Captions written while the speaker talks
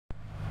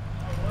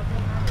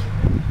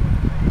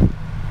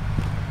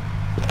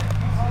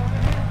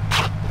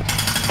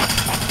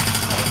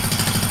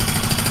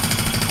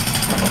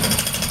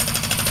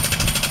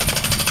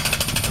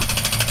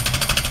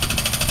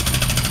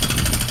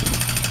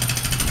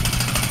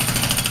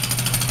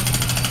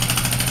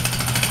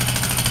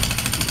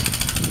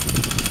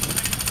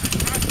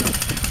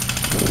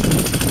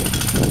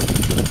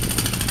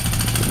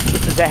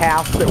the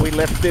house that we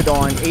lifted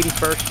on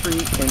 81st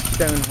Street in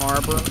Stone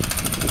Harbor,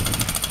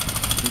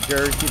 New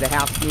Jersey. The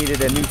house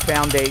needed a new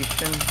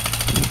foundation.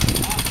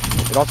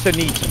 It also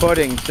needs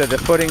footings, so the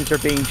footings are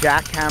being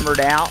jackhammered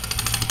out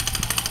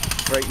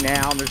right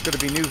now. And there's going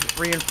to be new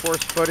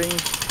reinforced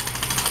footings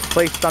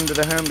placed under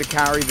the home to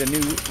carry the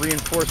new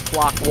reinforced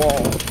block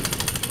walls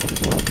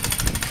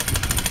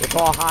with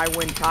all high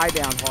wind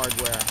tie-down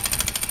hardware.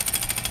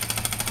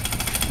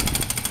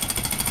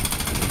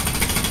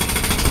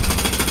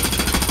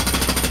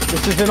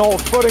 This is an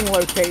old footing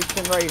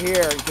location right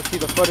here. You can see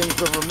the footings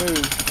are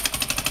removed.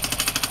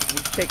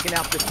 He's taking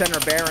out the center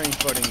bearing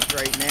footings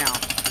right now,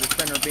 the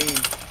center beam.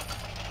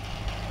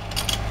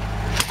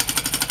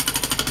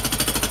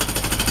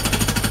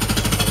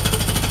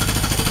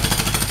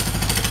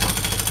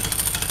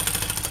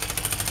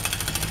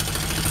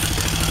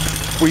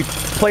 We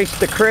placed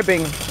the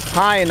cribbing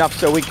high enough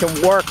so we can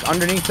work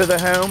underneath of the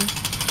home,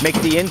 make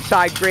the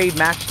inside grade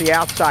match the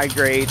outside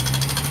grade,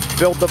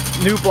 build the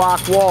new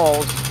block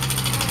walls,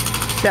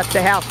 set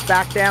the house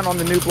back down on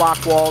the new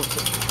block walls,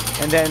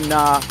 and then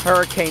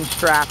hurricane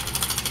strap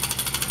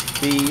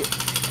the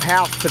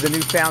house to the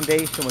new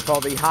foundation with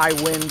all the high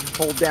wind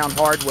hold down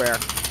hardware.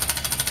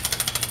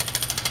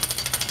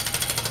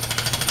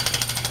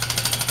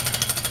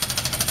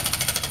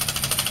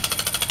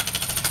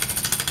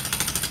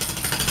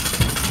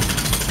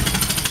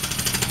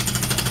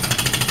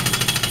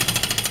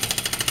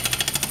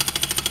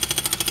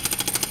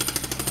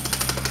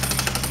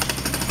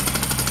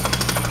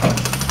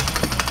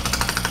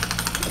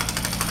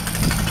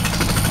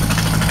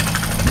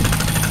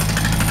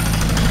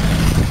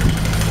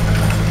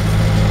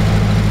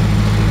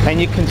 And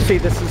you can see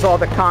this is all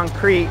the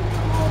concrete.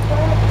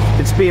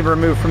 It's being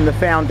removed from the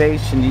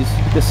foundation.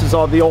 This is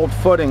all the old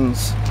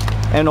footings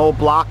and old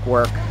block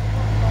work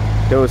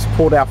that was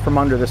pulled out from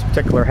under this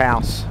particular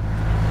house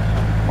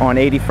on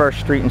 81st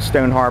Street in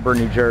Stone Harbor,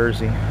 New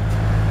Jersey.